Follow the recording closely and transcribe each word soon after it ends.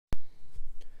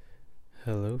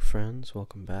Hello, friends.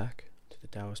 Welcome back to the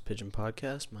Taoist Pigeon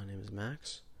Podcast. My name is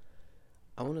Max.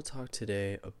 I want to talk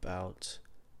today about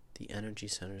the energy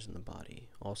centers in the body,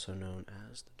 also known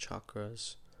as the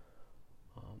chakras.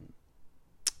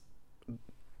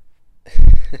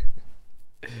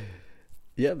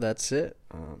 Yeah, that's it.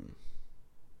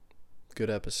 Good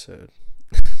episode.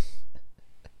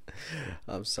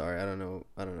 I'm sorry. I don't know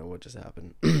what just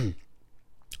happened. I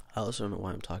also don't know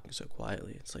why I'm talking so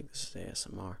quietly. It's like this is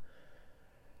ASMR.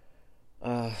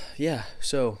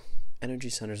 So energy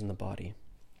centers in the body.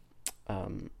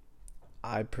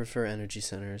 I prefer energy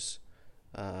centers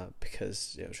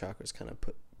because chakras kind of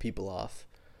put people off.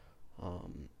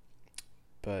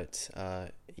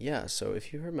 So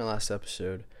if you heard my last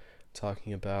episode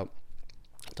talking about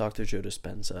Dr. Joe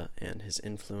Dispenza and his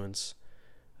influence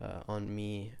on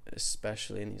me,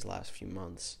 especially in these last few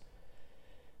months,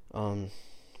 then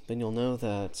you'll know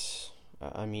that,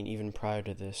 even prior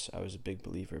to this, I was a big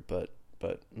believer, but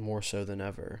more so than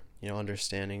ever,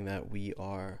 understanding that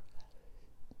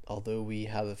although we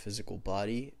have a physical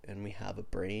body and we have a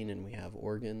brain and we have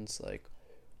organs,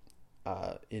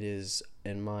 it is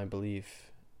in my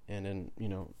belief and in,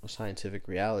 a scientific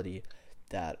reality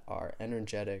that our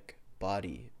energetic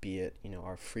body, be it,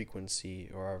 our frequency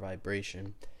or our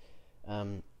vibration,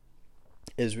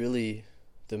 is really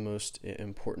the most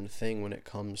important thing when it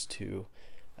comes to,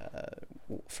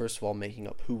 first of all, making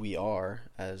up who we are,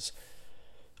 as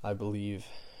I believe,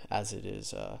 as it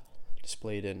is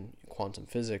displayed in quantum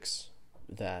physics,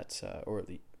 that, or at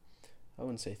least, I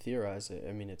wouldn't say theorize it,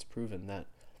 it's proven that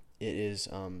it is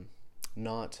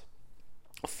not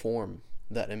a form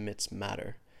that emits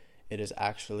matter. It is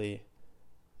actually,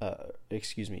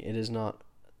 it is not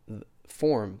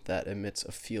form that emits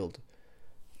a field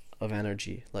of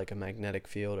energy, like a magnetic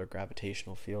field or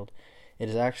gravitational field. It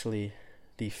is actually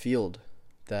the field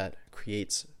that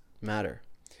creates matter.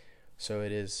 So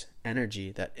it is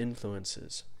energy that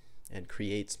influences and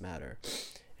creates matter.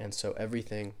 And so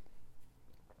everything,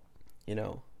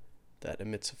 that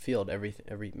emits a field,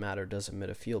 every matter does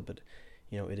emit a field, but,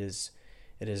 it is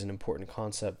an important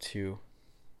concept to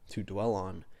dwell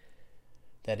on,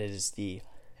 that it is the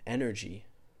energy,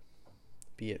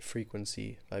 be it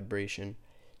frequency, vibration,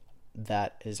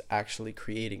 that is actually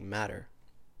creating matter.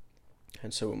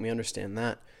 And so when we understand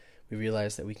that, we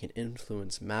realize that we can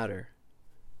influence matter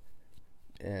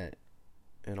in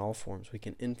all forms. We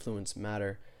can influence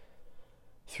matter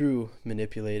through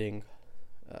manipulating,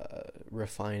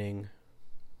 refining,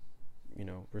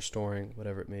 restoring,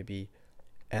 whatever it may be,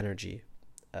 energy,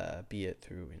 be it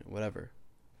through whatever,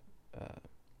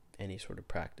 any sort of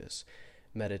practice,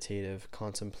 meditative,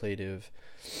 contemplative,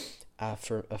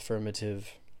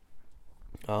 affirmative,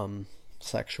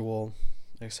 sexual,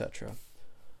 etc.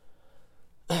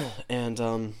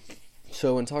 And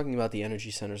so when talking about the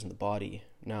energy centers in the body,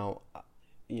 now,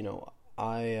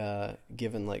 I,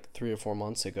 given like 3 or 4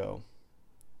 months ago,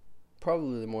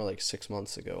 probably more like 6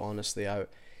 months ago, honestly,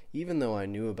 even though I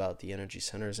knew about the energy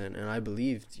centers and I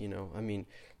believed,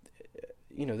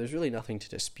 there's really nothing to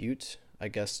dispute. I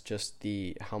guess just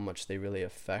how much they really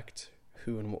affect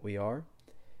who and what we are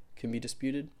can be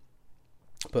disputed.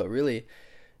 But really,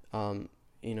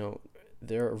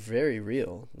 they're very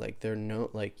real.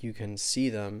 Like you can see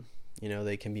them,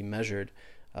 they can be measured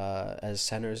as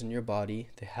centers in your body.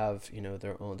 They have,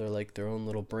 they're like their own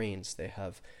little brains. They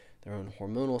have their own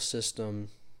hormonal system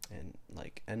and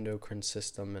like endocrine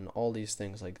system and all these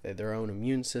things, like their own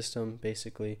immune system,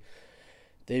 basically.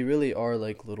 They really are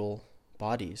like little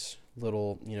bodies,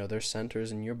 they're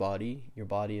centers in your body. Your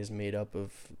body is made up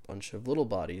of a bunch of little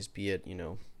bodies, be it,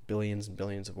 billions and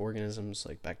billions of organisms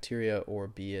like bacteria, or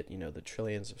be it, the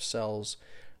trillions of cells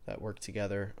that work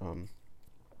together.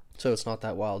 So it's not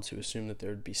that wild to assume that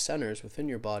there would be centers within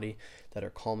your body that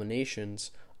are culminations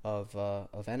of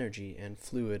energy and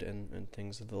fluid and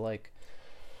things of the like.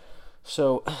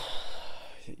 So,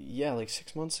 yeah, like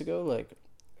 6 months ago, like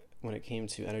when it came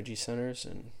to energy centers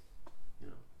and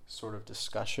sort of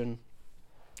discussion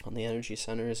on the energy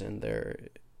centers and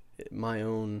my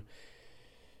own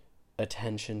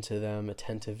attention to them,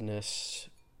 attentiveness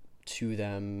to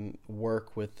them,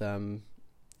 work with them,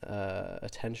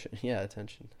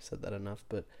 attention, said that enough,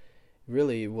 but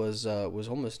really was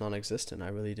almost non-existent. I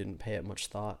really didn't pay it much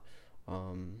thought.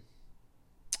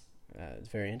 It's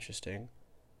very interesting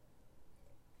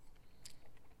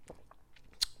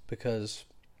because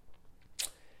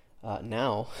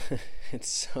now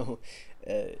it's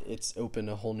opened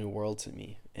a whole new world to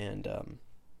me, and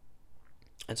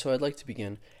so I'd like to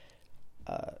begin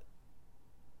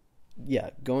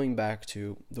going back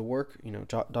to the work,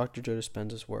 Dr. Joe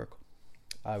Dispenza's work.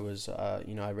 I was,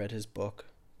 I read his book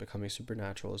Becoming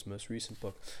Supernatural, his most recent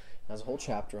book, has a whole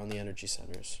chapter on the energy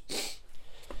centers,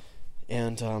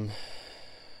 and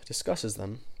discusses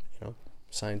them,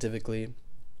 scientifically,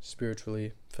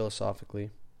 spiritually, philosophically.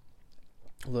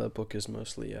 Although that book is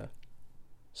mostly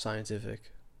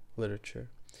scientific literature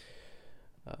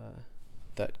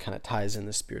that kind of ties in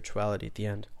the spirituality at the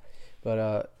end.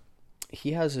 But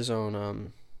he has his own, I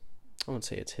wouldn't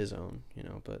say it's his own,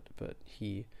 but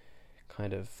he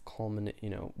kind of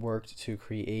worked to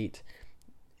create,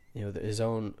 his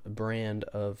own brand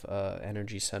of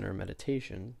energy center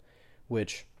meditation,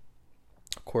 which,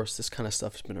 of course, this kind of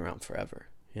stuff has been around forever.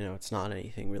 It's not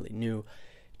anything really new.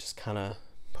 Just kind of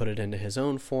put it into his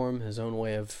own form, his own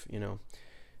way of,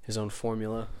 his own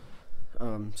formula.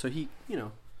 So he,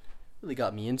 really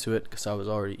got me into it because I was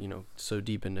already, so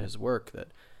deep into his work that,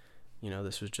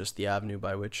 this was just the avenue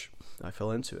by which I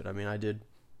fell into it. I mean, I did,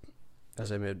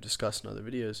 as I may have discussed in other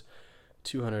videos,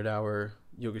 200-hour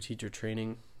yoga teacher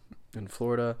training in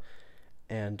Florida.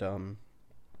 And,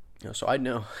 so I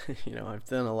know, I've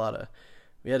done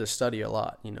we had to study a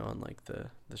lot, on like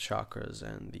the chakras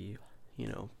and the,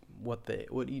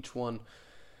 what each one,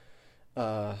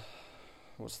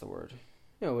 what's the word?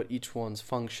 What each one's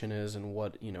function is and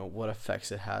what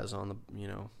effects it has on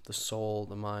the soul,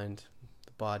 the mind,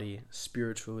 the body,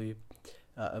 spiritually,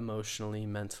 emotionally,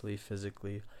 mentally,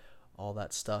 physically, all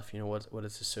that stuff, what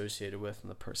it's associated with,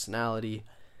 and the personality,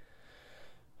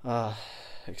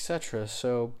 etc.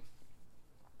 So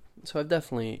I've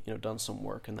definitely, done some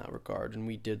work in that regard, and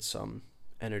we did some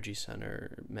energy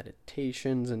center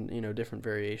meditations and, different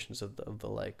variations of the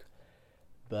like.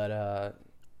 But,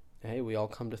 hey, we all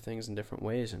come to things in different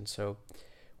ways. And so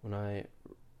when I,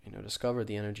 discovered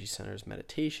the energy centers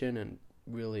meditation and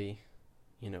really,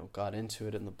 got into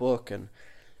it in the book and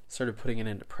started putting it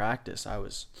into practice, I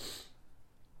was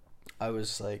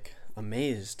like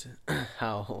amazed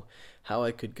how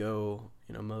I could go,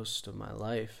 most of my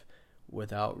life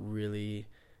without really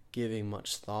giving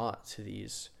much thought to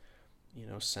these,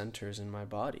 centers in my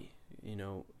body,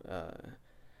 and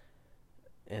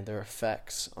their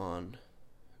effects on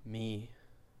me,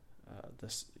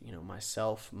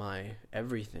 myself, my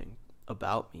everything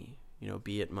about me,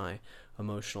 be it my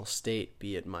emotional state,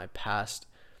 be it my past,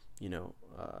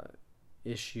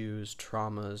 issues,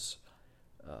 traumas,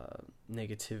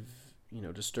 negative,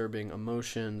 disturbing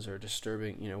emotions or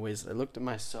disturbing, ways that I looked at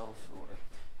myself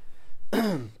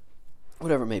or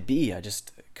whatever it may be. I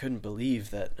just couldn't believe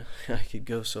that I could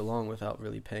go so long without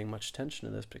really paying much attention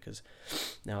to this, because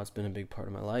now it's been a big part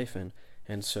of my life.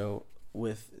 And so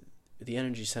with the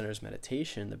energy centers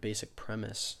meditation, the basic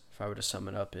premise, if I were to sum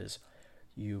it up, is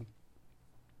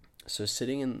so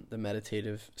sitting in the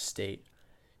meditative state,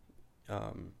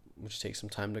 which takes some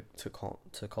time to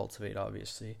cultivate,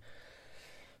 obviously.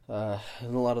 And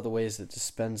a lot of the ways that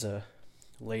Dispenza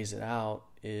lays it out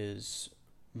is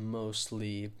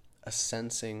mostly a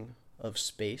sensing of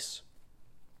space.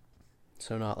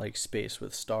 So not like space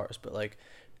with stars, but like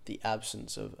the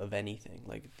absence of anything,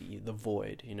 like the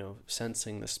void,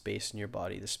 sensing the space in your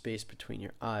body, the space between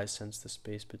your eyes, sense the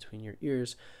space between your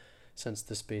ears, sense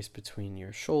the space between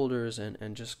your shoulders,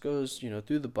 and just goes,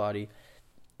 through the body.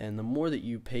 And the more that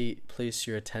you place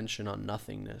your attention on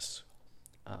nothingness,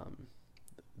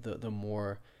 the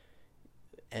more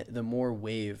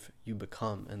wave you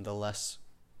become, and the less,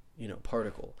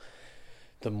 particle,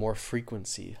 the more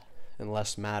frequency and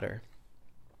less matter,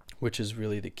 which is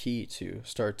really the key to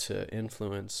start to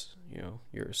influence,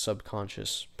 your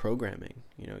subconscious programming,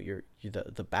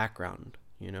 the background,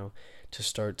 to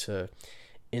start to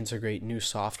integrate new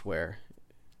software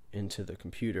into the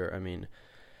computer. I mean,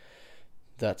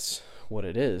 that's what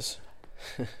it is,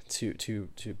 to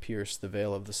pierce the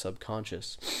veil of the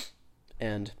subconscious,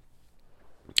 and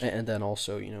then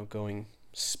also, going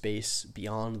space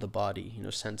beyond the body,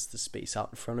 sense the space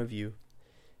out in front of you.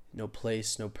 No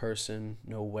place, no person,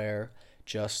 nowhere,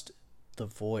 just the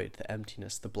void, the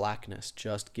emptiness, the blackness.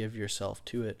 Just give yourself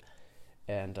to it.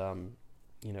 And,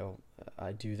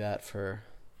 I do that for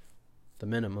the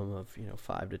minimum of,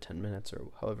 5 to 10 minutes or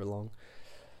however long,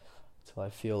 until I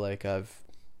feel like I've,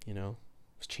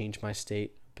 changed my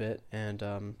state a bit.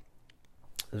 And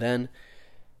then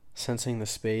sensing the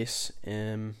space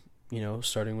and,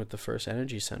 starting with the first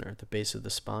energy center at the base of the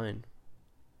spine,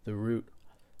 the root,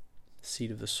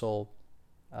 seat of the soul,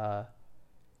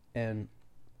 and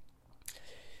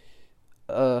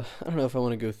I don't know if I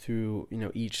want to go through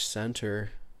each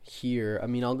center here. I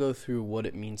mean, I'll go through what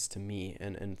it means to me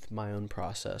and my own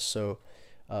process. So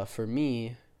for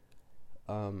me,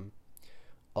 a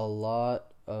lot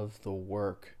of the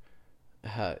work,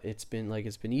 it's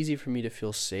been easy for me to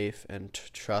feel safe and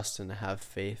trust and to have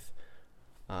faith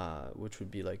which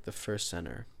would be like the first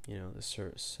center,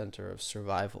 the center of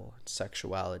survival,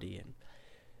 sexuality,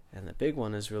 and the big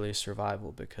one is really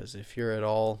survival, because if you're at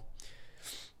all,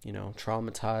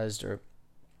 traumatized or,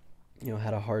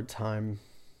 had a hard time,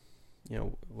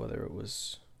 whether it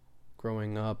was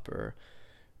growing up or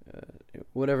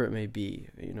whatever it may be,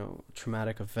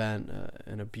 traumatic event,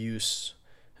 an abuse,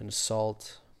 an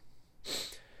assault,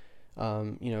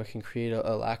 it can create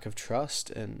a lack of trust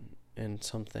in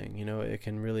something. It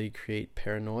can really create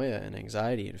paranoia and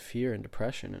anxiety and fear and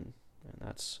depression, and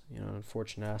that's, an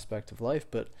unfortunate aspect of life.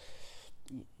 But,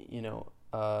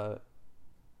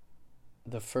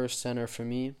 the first center for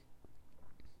me,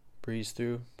 breeze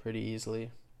through pretty easily.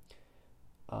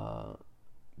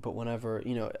 But whenever,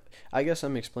 I guess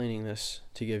I'm explaining this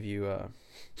to give you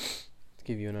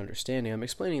an understanding. I'm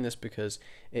explaining this because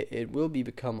it will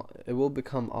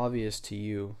become obvious to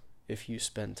you if you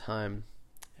spend time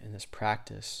in this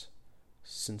practice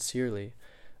sincerely,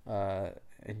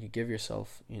 and you give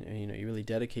yourself, you really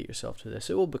dedicate yourself to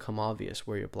this. It will become obvious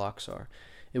where your blocks are.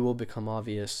 It will become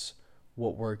obvious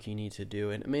what work you need to do,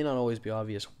 and it may not always be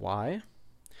obvious why.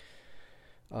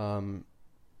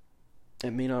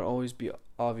 It may not always be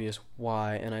obvious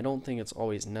why, and I don't think it's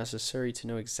always necessary to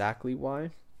know exactly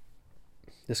why.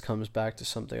 This comes back to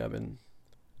something I've been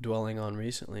dwelling on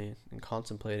recently and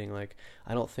contemplating. Like,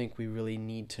 I don't think we really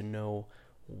need to know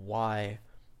why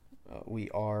we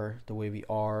are the way we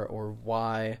are, or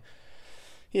why,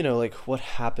 like what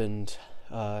happened,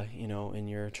 in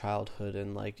your childhood,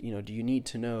 and like, do you need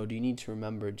to know? Do you need to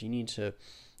remember? Do you need to,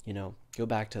 go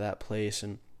back to that place?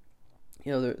 And,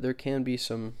 there can be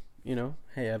some,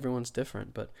 hey, everyone's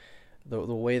different, but the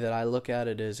way that I look at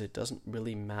it is, it doesn't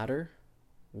really matter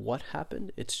what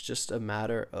happened. It's just a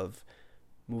matter of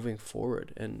moving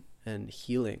forward and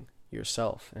healing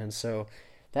yourself. And so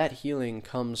that healing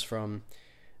comes from,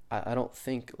 I don't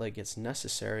think like it's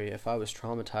necessary, if I was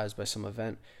traumatized by some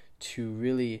event, to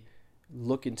really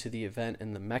look into the event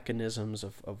and the mechanisms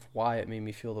of why it made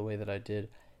me feel the way that I did.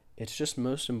 It's just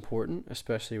most important,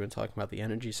 especially when talking about the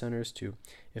energy centers, to,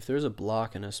 if there's a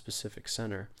block in a specific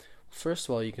center, first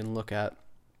of all, you can look at,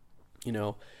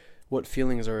 what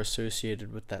feelings are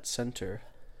associated with that center,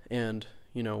 and,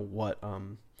 what,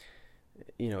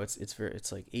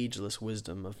 it's like ageless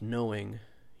wisdom of knowing,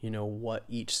 what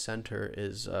each center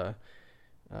is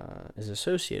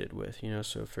associated with,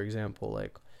 So for example,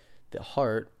 like the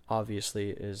heart obviously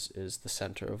is the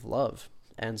center of love.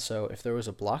 And so if there was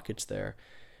a blockage there,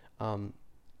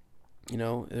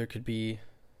 there could be,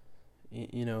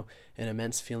 an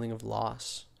immense feeling of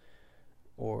loss,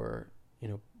 or,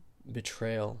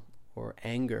 betrayal, or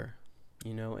anger,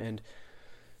 and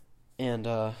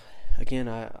again,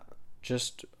 I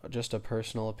just a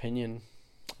personal opinion,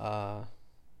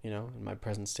 in my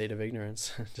present state of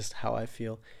ignorance, just how I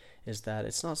feel, is that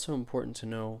it's not so important to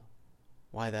know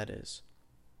why that is,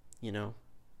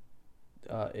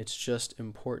 it's just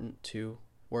important to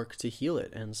work to heal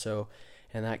it. And so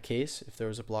in that case, if there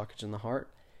was a blockage in the heart,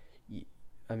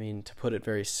 to put it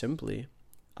very simply,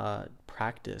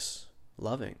 practice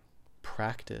loving,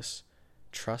 practice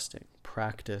trusting,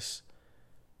 practice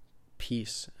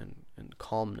peace and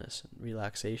calmness and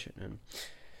relaxation,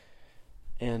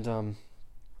 and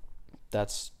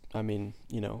that's,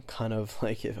 kind of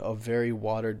like a very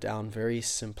watered down, very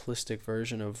simplistic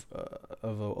version of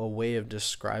a way of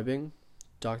describing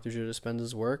Dr. Joe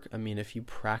Dispenza's work. If you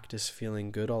practice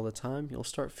feeling good all the time, you'll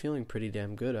start feeling pretty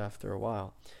damn good after a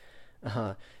while.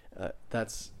 Hey,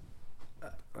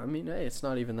 it's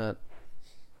not even that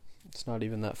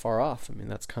far off.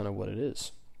 That's kind of what it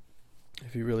is,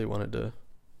 if you really wanted to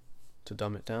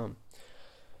dumb it down.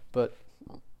 But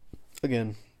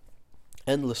again,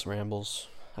 endless rambles.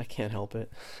 I can't help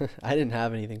it. I didn't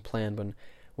have anything planned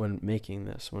when making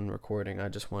this, when recording. I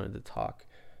just wanted to talk.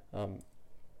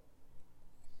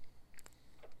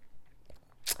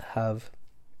 Have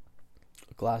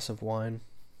a glass of wine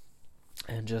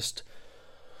and just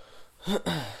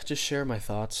share my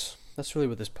thoughts. That's really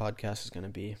what this podcast is going to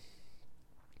be.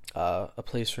 A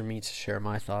place for me to share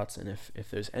my thoughts, and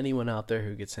if there's anyone out there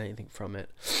who gets anything from it,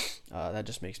 that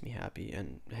just makes me happy.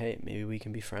 And hey, maybe we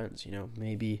can be friends,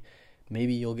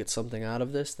 maybe you'll get something out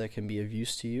of this that can be of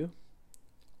use to you,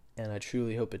 and I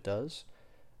truly hope it does,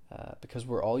 because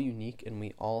we're all unique, and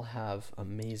we all have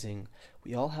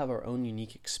our own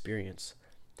unique experience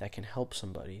that can help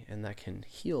somebody and that can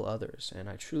heal others, and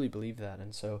I truly believe that.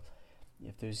 And so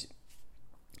if there's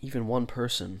even one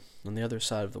person on the other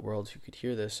side of the world who could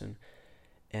hear this and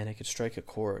it could strike a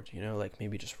chord, like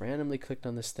maybe just randomly clicked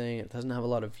on this thing, it doesn't have a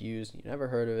lot of views, and you never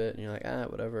heard of it, and you're like,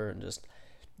 whatever, and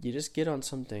you just get on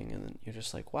something, and then you're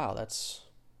just like, wow, that's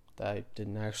I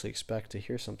didn't actually expect to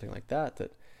hear something like that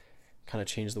kind of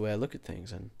changed the way I look at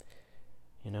things. And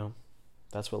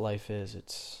that's what life is.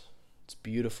 It's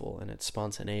beautiful, and it's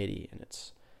spontaneity, and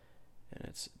it's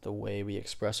the way we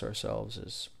express ourselves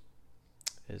is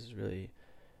really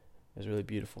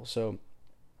beautiful. So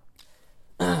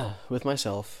with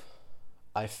myself,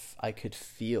 I could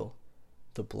feel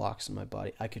the blocks in my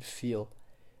body. I could feel,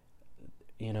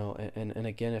 and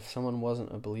again, if someone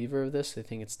wasn't a believer of this, they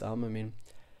think it's dumb. I mean,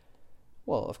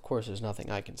 well, of course, there's nothing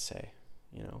I can say.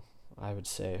 I would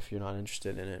say, if you're not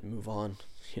interested in it, move on.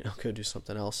 Go do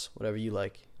something else. Whatever you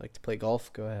like. Like to play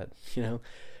golf, go ahead.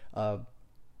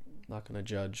 Not gonna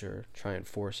judge or try and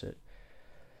force it.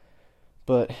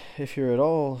 But if you're at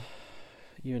all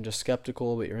even just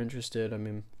skeptical, but you're interested, I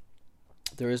mean,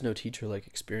 there is no teacher like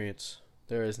experience.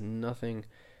 There is nothing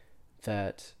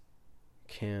that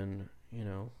can,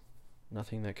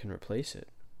 nothing that can replace it.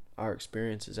 Our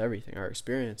experience is everything. Our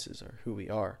experiences are who we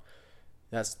are.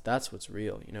 That's what's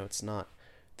real. It's not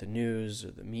the news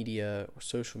or the media or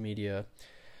social media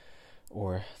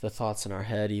or the thoughts in our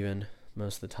head. Even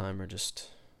most of the time are just,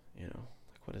 like,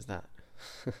 what is that?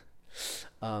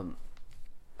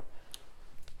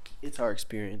 It's our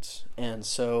experience. And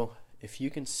so if you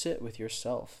can sit with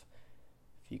yourself,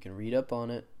 if you can read up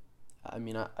on it, I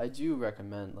mean, I do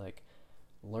recommend like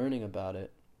learning about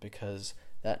it, because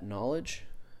that knowledge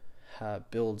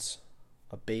builds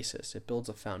a basis. It builds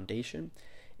a foundation.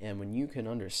 And when you can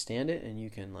understand it and you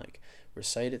can like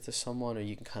recite it to someone, or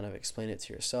you can kind of explain it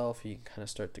to yourself, you can kind of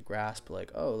start to grasp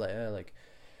like, oh, like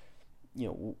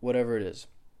whatever it is,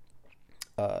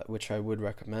 which I would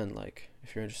recommend. Like,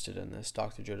 if you're interested in this,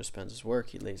 Dr. Joe Dispenza's work,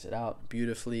 he lays it out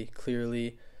beautifully,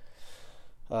 clearly,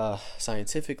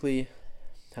 scientifically.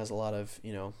 Has a lot of,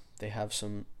 they have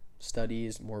some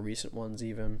studies, more recent ones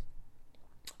even,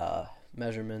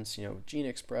 measurements, gene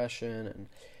expression and,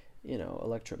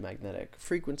 electromagnetic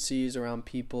frequencies around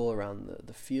people, around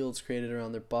the fields created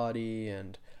around their body,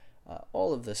 and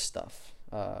all of this stuff.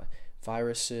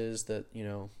 Viruses that,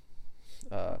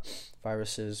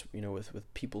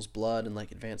 with people's blood, and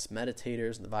like advanced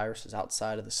meditators, and the viruses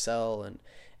outside of the cell,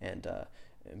 and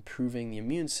improving the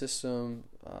immune system,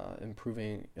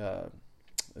 improving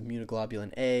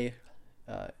immunoglobulin A,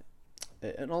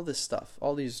 and all this stuff,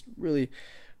 all these really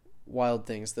wild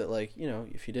things that, like,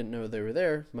 if you didn't know they were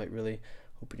there, might really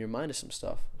open your mind to some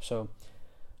stuff. So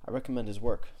I recommend his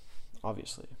work.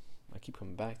 Obviously, I keep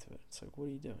coming back to it. It's like, what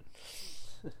are you doing?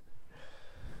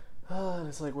 And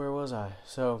it's like, where was I?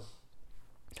 So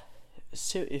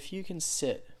if you can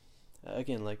sit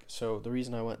again, like, so the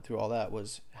reason I went through all that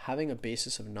was having a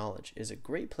basis of knowledge is a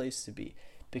great place to be.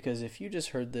 Because if you just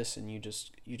heard this and you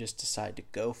just decide to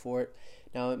go for it,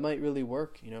 now it might really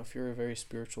work, if you're a very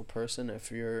spiritual person,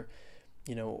 if you're,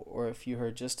 or if you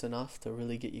heard just enough to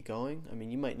really get you going. I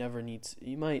mean, you might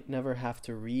never have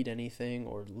to read anything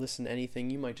or listen to anything.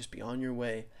 You might just be on your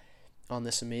way on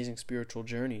this amazing spiritual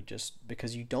journey, just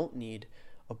because you don't need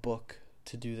a book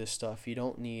to do this stuff. You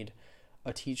don't need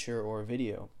a teacher or a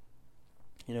video.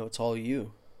 It's all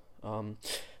you.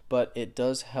 But it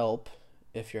does help.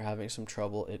 If you're having some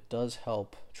trouble, it does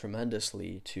help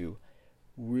tremendously to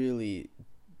really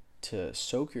to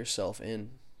soak yourself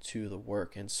into the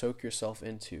work and soak yourself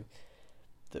into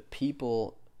the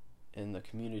people in the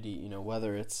community,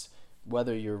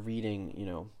 whether you're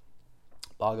reading,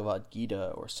 Bhagavad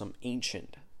Gita or some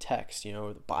ancient text,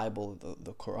 or the Bible,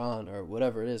 the Quran, or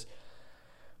whatever it is,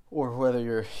 or whether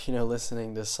you're,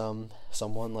 listening to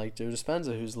someone like Joe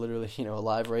Dispenza, who's literally,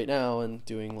 alive right now and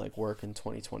doing like work in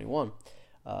 2021.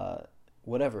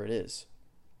 Whatever it is,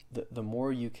 the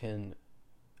more you can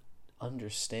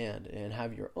understand and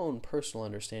have your own personal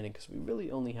understanding, because we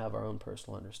really only have our own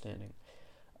personal understanding.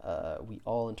 We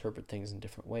all interpret things in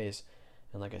different ways,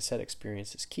 and like I said,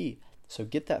 experience is key. So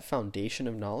get that foundation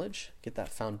of knowledge, get that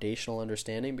foundational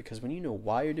understanding, because when you know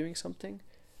why you're doing something,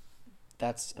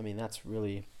 that's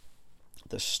really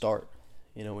the start.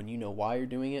 When you know why you're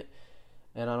doing it.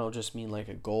 And I don't just mean like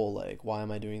a goal, like, why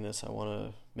am I doing this? I want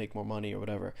to make more money or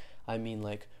whatever. I mean,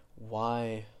 like,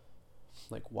 why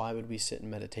would we sit in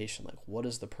meditation? Like, what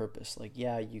is the purpose? Like,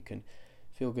 yeah, you can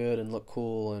feel good and look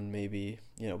cool and maybe,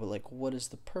 but like, what is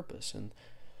the purpose? And,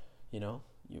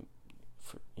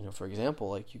 for example,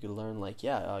 like, you could learn, like,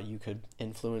 you could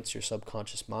influence your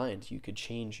subconscious mind. You could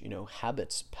change,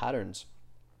 habits, patterns.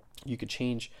 You could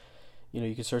change,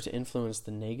 you could start to influence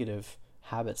the negative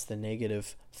habits, the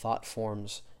negative thought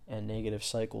forms and negative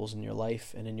cycles in your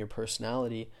life and in your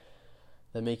personality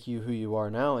that make you who you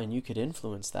are now, and you could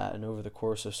influence that, and over the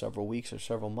course of several weeks or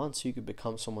several months you could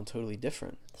become someone totally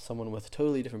different, someone with a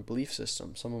totally different belief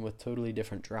system, someone with totally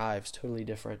different drives, totally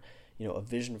different, a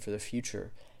vision for the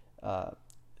future,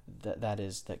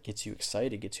 that gets you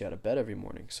excited, gets you out of bed every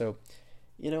morning. So,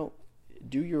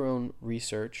 do your own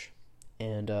research,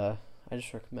 and I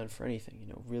just recommend for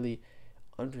anything, really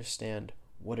understand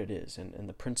what it is, and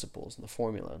the principles and the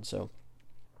formula. And so,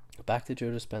 back to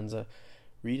Joe Dispenza,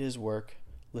 read his work,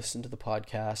 listen to the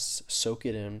podcasts, soak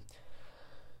it in,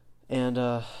 and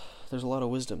there's a lot of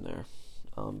wisdom there.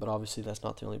 But obviously that's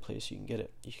not the only place you can get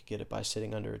it. You can get it by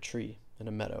sitting under a tree in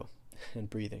a meadow and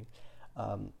breathing.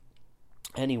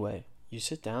 Anyway, you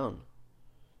sit down,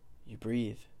 you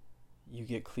breathe, you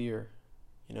get clear,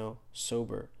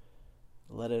 sober,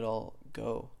 let it all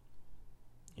go.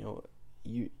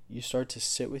 You start to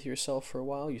sit with yourself for a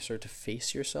while, you start to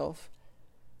face yourself,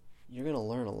 you're going to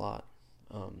learn a lot.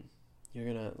 You're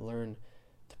going to learn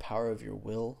the power of your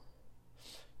will.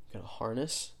 You're going to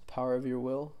harness the power of your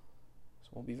will.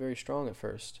 It won't be very strong at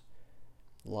first.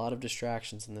 A lot of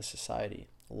distractions in this society.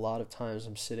 A lot of times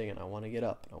I'm sitting and I want to get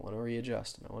up and I want to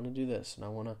readjust and I want to do this and I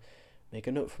want to make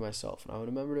a note for myself and I want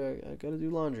to remember I got to do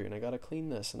laundry and I got to clean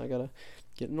this and I got to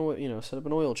get an oil, set up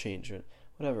an oil change or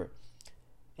whatever.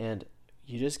 And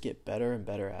you just get better and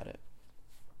better at it.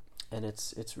 And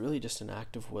it's really just an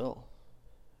act of will.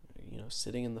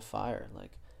 Sitting in the fire.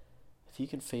 Like, if you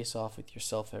can face off with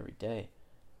yourself every day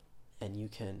and you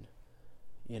can,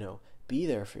 be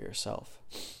there for yourself,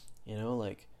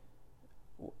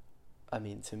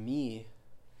 to me,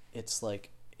 it's like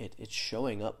it's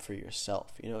showing up for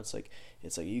yourself. It's like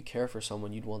you care for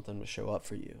someone, you'd want them to show up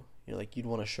for you. You'd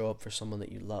want to show up for someone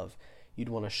that you love. You'd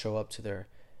want to show up to their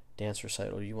dance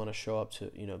recital. You want to show up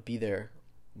to, be there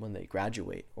when they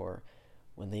graduate or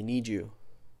when they need you,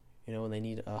 when they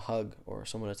need a hug or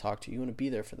someone to talk to. You want to be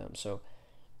there for them. So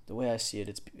the way I see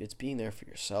it, it's being there for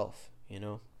yourself,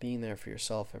 being there for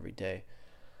yourself every day.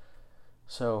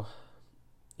 So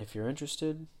if you're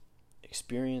interested,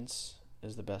 experience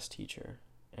is the best teacher,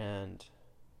 and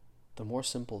the more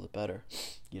simple the better.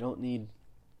 You don't need,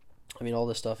 all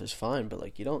this stuff is fine,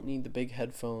 but you don't need the big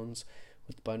headphones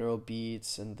with binaural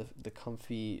beats and the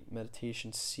comfy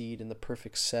meditation seat and the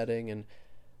perfect setting. And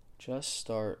just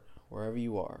start wherever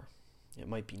you are. It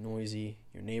might be noisy,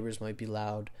 your neighbors might be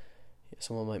loud,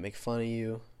 someone might make fun of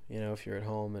you, if you're at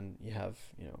home and you have,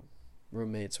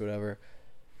 roommates or whatever.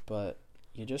 But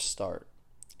you just start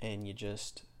and you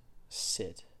just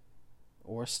sit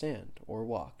or stand or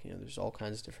walk. There's all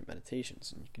kinds of different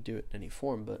meditations and you can do it in any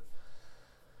form. But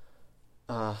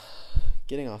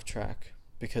getting off track,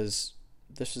 because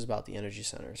this is about the energy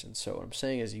centers. And so what I'm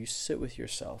saying is, you sit with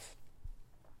yourself,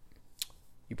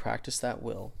 you practice that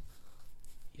will,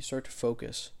 you start to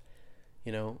focus,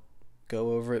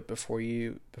 go over it before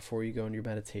you go into your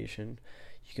meditation.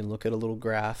 You can look at a little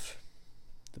graph,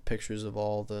 the pictures of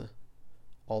all the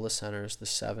centers, the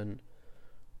 7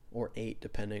 or 8,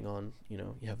 depending on,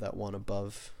 you have that one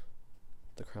above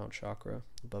the crown chakra,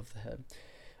 above the head.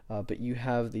 But you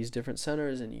have these different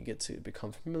centers and you get to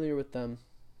become familiar with them.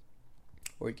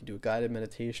 Or you can do a guided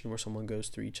meditation where someone goes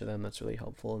through each of them. That's really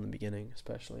helpful in the beginning,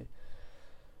 especially.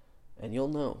 And you'll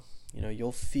know,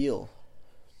 you'll feel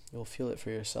it for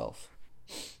yourself.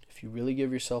 If you really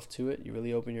give yourself to it, you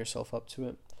really open yourself up to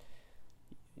it,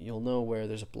 you'll know where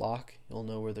there's a block, you'll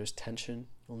know where there's tension,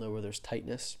 you'll know where there's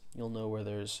tightness, you'll know where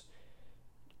there's,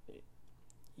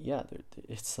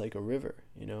 it's like a river,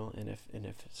 and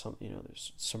if some,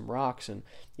 there's some rocks and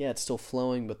it's still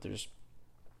flowing, but there's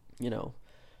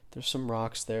some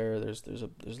rocks there, there's a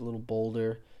little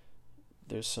boulder,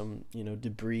 there's some,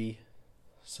 debris,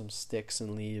 some sticks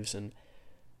and leaves, and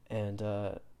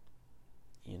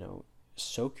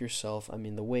soak yourself.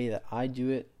 The way that I do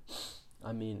it,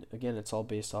 again, it's all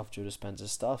based off Joe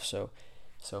Dispenza's stuff. So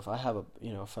if I have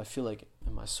if I feel like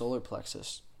in my solar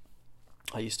plexus,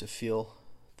 I used to feel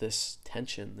this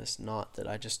tension, this knot that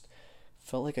I just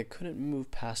felt like I couldn't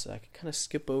move past it. I could kind of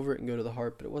skip over it and go to the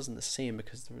heart, but it wasn't the same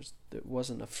because there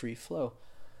wasn't a free flow.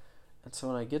 And so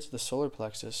when I get to the solar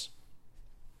plexus,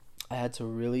 I had to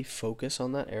really focus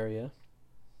on that area,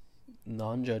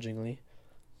 non-judgingly,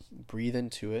 breathe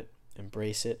into it,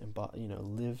 embrace it,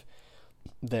 and live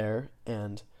there.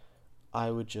 And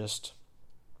I would just,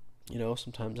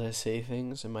 sometimes I say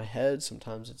things in my head,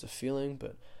 sometimes it's a feeling,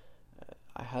 but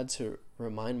I had to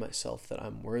remind myself that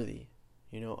I'm worthy.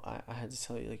 I had to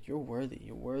tell you, you're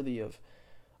worthy of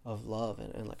love,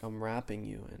 and I'm wrapping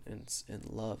you in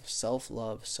love,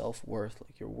 self-love, self-worth.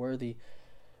 You're worthy.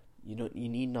 You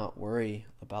need not worry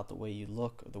about the way you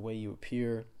look, or the way you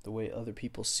appear, the way other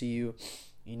people see you.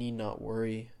 You need not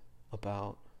worry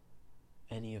about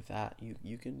any of that.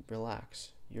 You can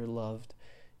relax. You're loved.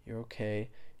 You're okay.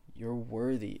 You're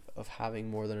worthy of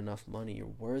having more than enough money. You're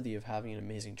worthy of having an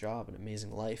amazing job, an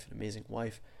amazing life, an amazing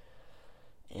wife.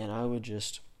 And I would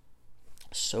just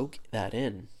soak that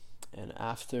in. And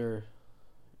after,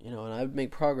 and I would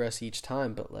make progress each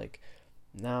time, but like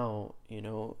now,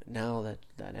 now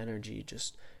that energy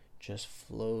just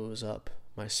flows up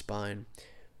my spine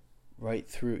right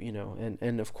through,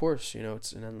 and of course,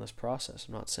 it's an endless process.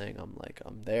 I'm not saying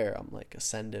I'm there, I'm like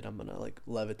ascended, I'm gonna like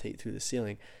levitate through the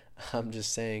ceiling. I'm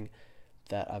just saying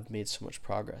that I've made so much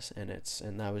progress, and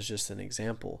that was just an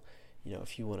example.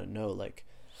 If you want to know, like,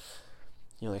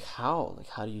 how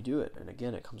do you do it? And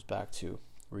again, it comes back to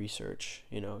research,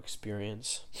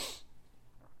 experience.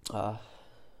 But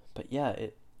yeah,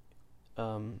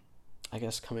 I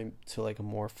guess coming to like a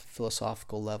more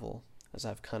philosophical level, as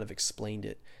I've kind of explained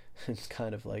it,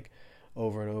 kind of like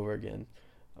over and over again,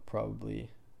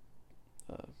 probably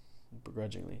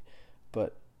begrudgingly,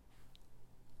 but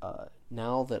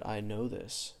now that I know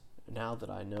this,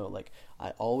 like, I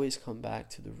always come back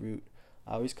to the root.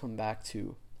 I always come back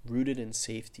to rooted in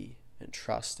safety and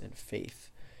trust and faith.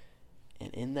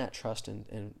 And in that trust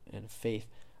and faith,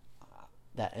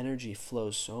 that energy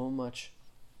flows so much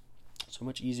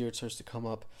easier. It starts to come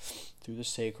up through the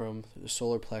sacrum, through the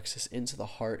solar plexus, into the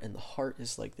heart. And the heart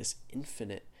is like this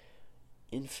infinite,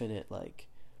 like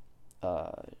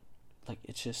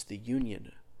it's just the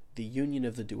union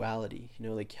of the duality.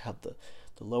 Like you have the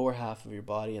lower half of your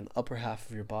body and the upper half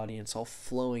of your body, and it's all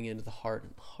flowing into the heart.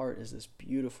 And the heart is this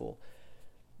beautiful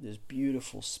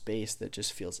space that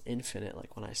just feels infinite.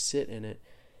 Like when I sit in it,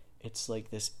 it's like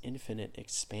this infinite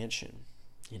expansion,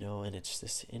 and it's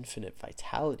this infinite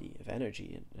vitality of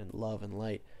energy and love and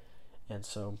light. And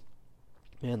so,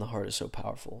 man, the heart is so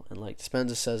powerful. And like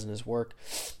Dispenza says in his work,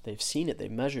 they've seen it, they've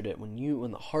measured it.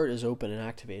 When the heart is open and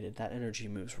activated, that energy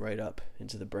moves right up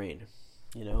into the brain,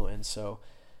 and so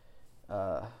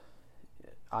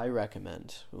I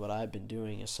recommend, what I've been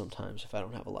doing is, sometimes if I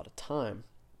don't have a lot of time,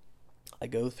 I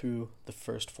go through the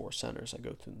first 4 centers. I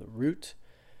go through the root,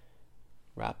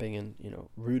 wrapping in,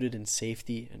 rooted in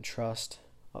safety and trust,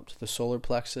 up to the solar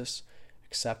plexus,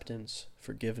 acceptance,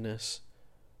 forgiveness,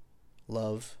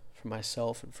 love for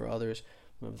myself and for others.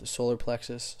 Move the solar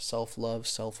plexus, self-love,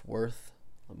 self-worth.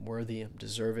 I'm worthy, I'm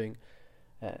deserving.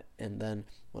 And then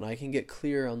when I can get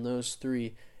clear on those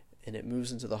 3 and it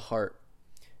moves into the heart,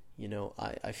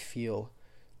 I feel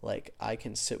like I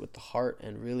can sit with the heart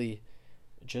and really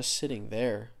just sitting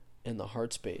there in the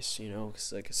heart space,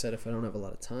 because like I said, if I don't have a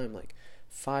lot of time, like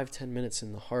 5-10 minutes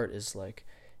in the heart is like,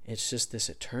 it's just this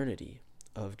eternity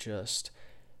of just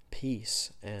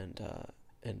peace and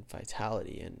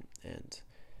vitality, and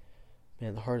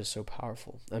man, the heart is so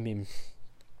powerful. I mean,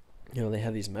 they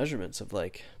have these measurements of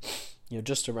like,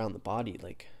 just around the body,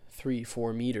 like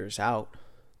 3-4 meters out,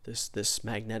 this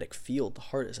magnetic field. The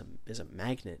heart is a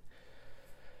magnet,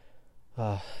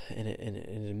 and it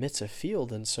emits a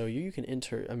field, and so you can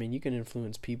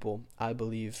influence people, I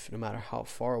believe, no matter how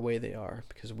far away they are,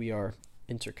 because we are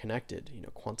interconnected.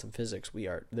 Quantum physics,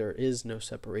 there is no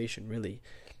separation really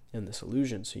in this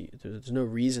illusion. So there's no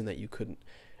reason that you couldn't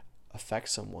affect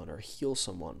someone or heal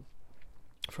someone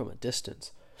from a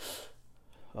distance,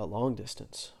 a long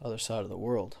distance, other side of the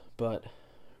world. But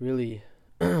really,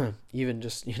 even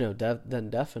just then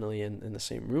definitely in the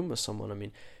same room with someone, I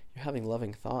mean, you're having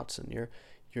loving thoughts, and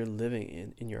you're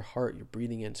living in your heart, you're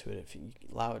breathing into it. If you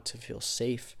allow it to feel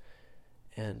safe,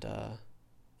 and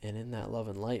in that love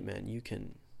and light, man, you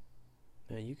could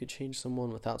change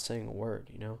someone without saying a word,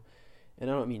 And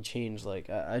I don't mean change like,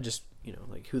 I just,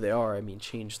 like who they are. I mean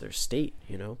change their state,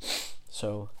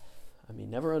 So, I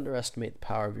mean, never underestimate the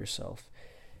power of yourself.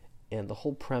 And the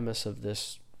whole premise of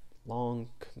this long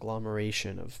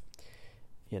conglomeration of,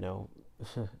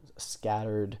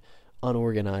 scattered,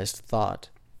 unorganized thought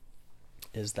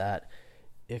is that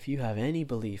if you have any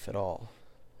belief at all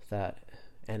that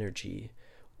energy,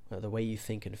 the way you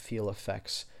think and feel,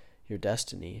 affects your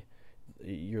destiny,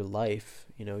 your life,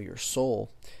 your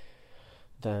soul,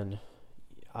 then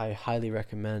I highly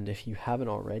recommend, if you haven't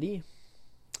already,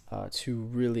 to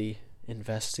really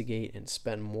investigate and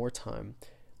spend more time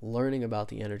learning about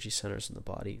the energy centers in the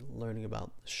body, learning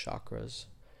about the chakras.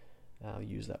 I'll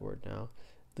use that word now.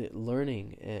 The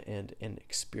learning and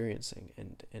experiencing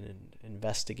and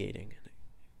investigating,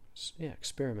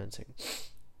 experimenting.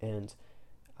 And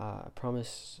I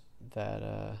promise that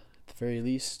at the very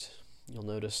least, you'll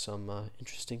notice some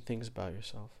interesting things about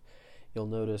yourself. You'll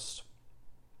notice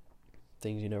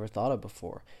things you never thought of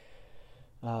before.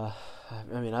 I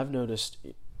mean, I've noticed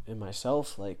in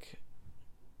myself, like,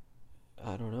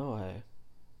 I don't know,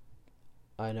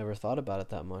 I never thought about it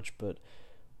that much, but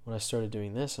when I started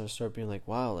doing this, I started being like,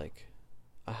 wow, like,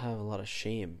 I have a lot of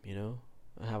shame, you know?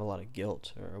 I have a lot of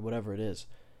guilt or whatever it is.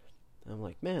 And I'm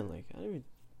like, man, like, I didn't even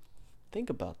think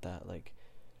about that. Like,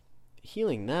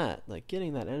 healing that, like,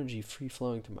 getting that energy free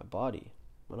flowing through my body,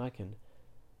 when I can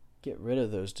get rid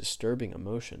of those disturbing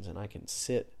emotions and I can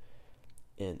sit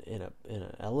in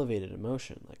an elevated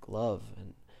emotion like love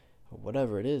and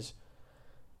whatever it is,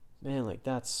 man, like,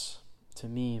 that's, to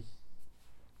me,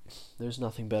 there's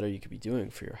nothing better you could be doing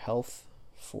for your health,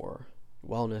 for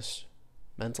wellness,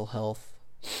 mental health,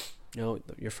 you know,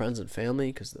 your friends and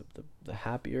family, because the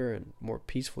happier and more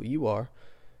peaceful you are,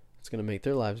 it's going to make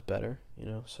their lives better, you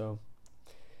know. So,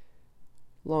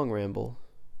 long ramble,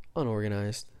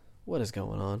 unorganized, what is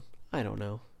going on? I don't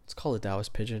know. It's called a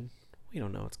Taoist Pigeon. We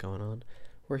don't know what's going on.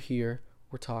 We're here,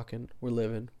 we're talking, we're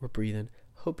living, we're breathing.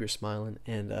 Hope you're smiling,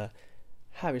 and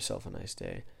have yourself a nice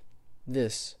day.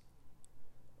 This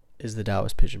is the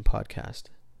Taoist Pigeon Podcast.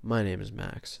 My name is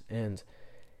Max, and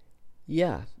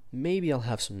yeah, maybe I'll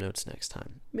have some notes next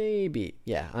time. Maybe.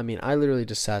 Yeah, I mean, I literally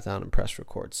just sat down and pressed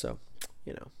record, so,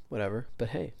 you know, whatever. But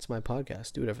hey, it's my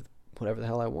podcast. Do whatever the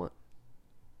hell I want.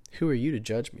 Who are you to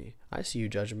judge me? I see you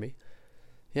judging me.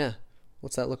 Yeah,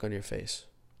 what's that look on your face?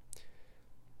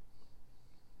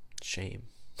 Shame.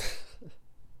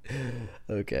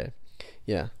 Okay.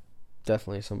 Yeah,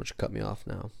 definitely someone should cut me off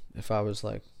now. If I was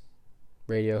like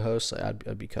radio host,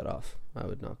 I'd be cut off. I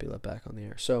would not be let back on the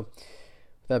air. So,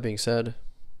 with that being said,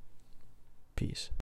 peace.